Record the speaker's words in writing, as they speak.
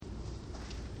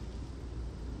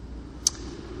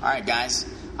Alright guys,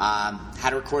 how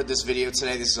to record this video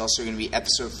today. This is also going to be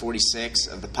episode 46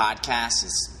 of the podcast.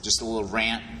 It's just a little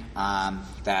rant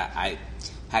that I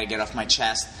had to get off my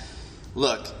chest.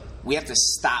 Look, we have to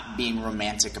stop being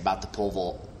romantic about the pole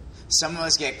vault. Some of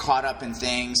us get caught up in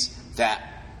things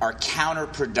that are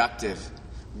counterproductive,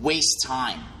 waste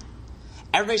time.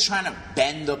 Everybody's trying to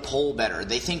bend the pole better.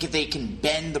 They think if they can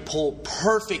bend the pole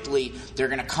perfectly, they're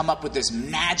going to come up with this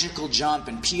magical jump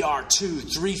and PR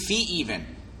 2-3 feet even.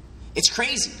 It's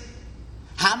crazy.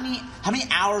 How many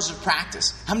hours of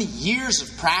practice, how many years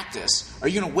of practice are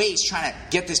you going to waste trying to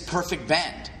get this perfect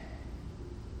bend?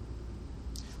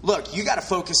 Look, you got to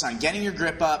focus on getting your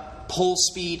grip up, pole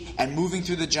speed, and moving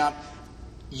through the jump.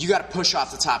 You got to push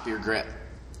off the top of your grip.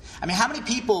 I mean, how many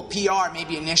people PR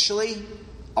maybe initially?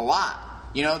 A lot.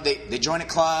 You know, they join a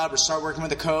club or start working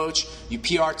with a coach. You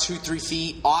PR 2-3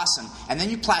 feet, awesome. And then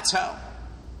you plateau.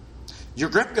 Your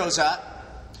grip goes up.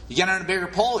 You get on a bigger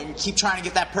pole and you keep trying to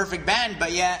get that perfect bend,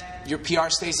 but yet your PR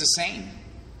stays the same.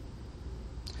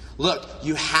 Look,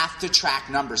 you have to track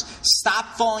numbers.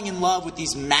 Stop falling in love with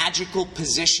these magical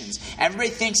positions. Everybody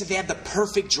thinks if they have the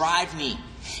perfect drive knee,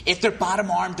 if their bottom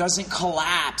arm doesn't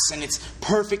collapse and it's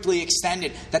perfectly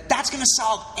extended, that's going to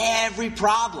solve every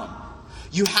problem.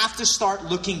 You have to start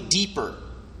looking deeper.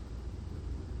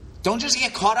 Don't just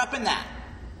get caught up in that.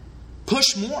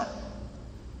 Push more.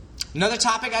 Another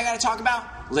topic I got to talk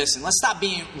about? Listen, let's stop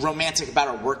being romantic about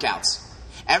our workouts.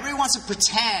 Everyone wants to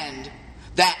pretend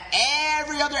that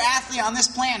every other athlete on this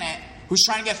planet who's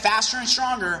trying to get faster and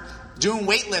stronger doing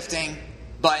weightlifting,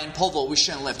 but in pole vault we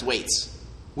shouldn't lift weights.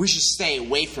 We should stay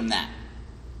away from that.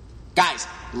 Guys,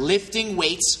 lifting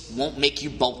weights won't make you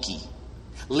bulky.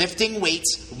 Lifting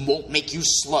weights won't make you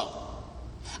slow.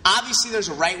 Obviously, there's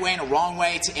a right way and a wrong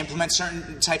way to implement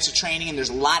certain types of training, and there's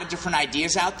a lot of different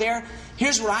ideas out there.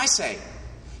 Here's what I say.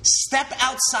 Step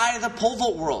outside of the pole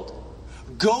vault world.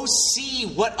 Go see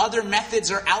what other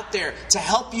methods are out there to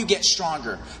help you get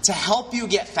stronger, to help you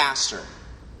get faster.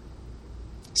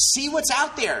 See what's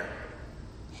out there.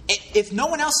 If no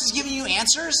one else is giving you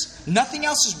answers, nothing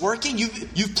else is working, you've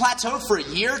plateaued for a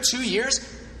year, 2 years,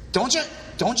 don't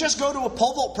just go to a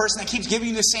pole vault person that keeps giving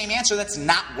you the same answer that's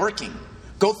not working.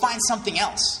 Go find something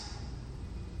else.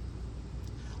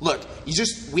 Look,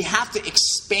 we have to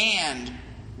expand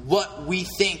what we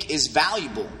think is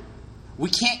valuable. We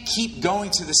can't keep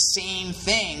going to the same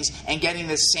things and getting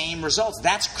the same results.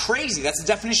 That's crazy. That's the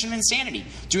definition of insanity.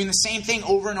 Doing the same thing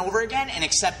over and over again and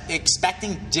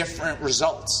expecting different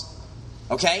results.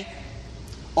 Okay?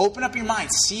 Open up your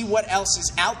mind. See what else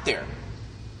is out there.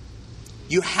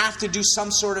 You have to do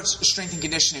some sort of strength and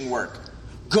conditioning work.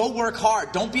 Go work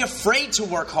hard. Don't be afraid to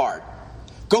work hard.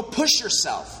 Go push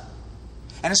yourself.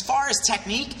 And as far as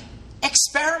technique,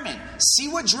 experiment. See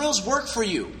what drills work for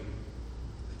you.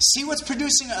 See what's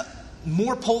producing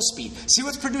more pole speed. See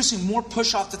what's producing more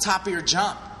push off the top of your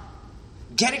jump.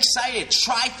 Get excited.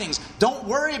 Try things. Don't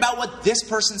worry about what this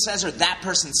person says or that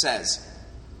person says.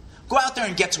 Go out there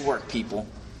and get to work, people.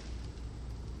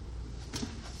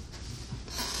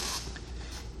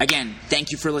 Again,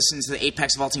 thank you for listening to the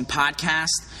Apex Vaulting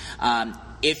Podcast.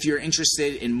 If you're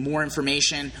interested in more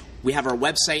information, we have our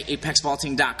website,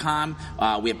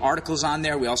 apexvaulting.com. We have articles on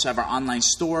there. We also have our online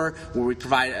store where we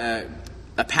provide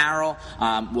apparel.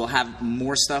 We'll have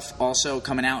more stuff also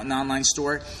coming out in the online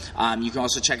store. You can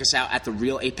also check us out at The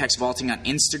Real Apex Vaulting on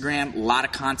Instagram. A lot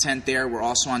of content there. We're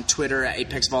also on Twitter at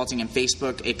Apex Vaulting and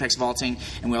Facebook, Apex Vaulting.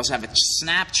 And we also have a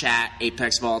Snapchat,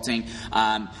 Apex Vaulting.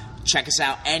 Check us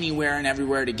out anywhere and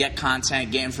everywhere to get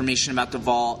content, get information about the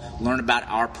vault, learn about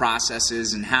our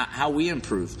processes and how we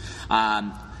improve.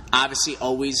 Obviously,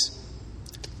 always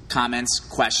comments,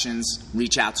 questions,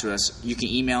 reach out to us. You can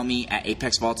email me at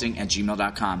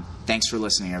apexvaulting@gmail.com. Thanks for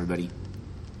listening, everybody.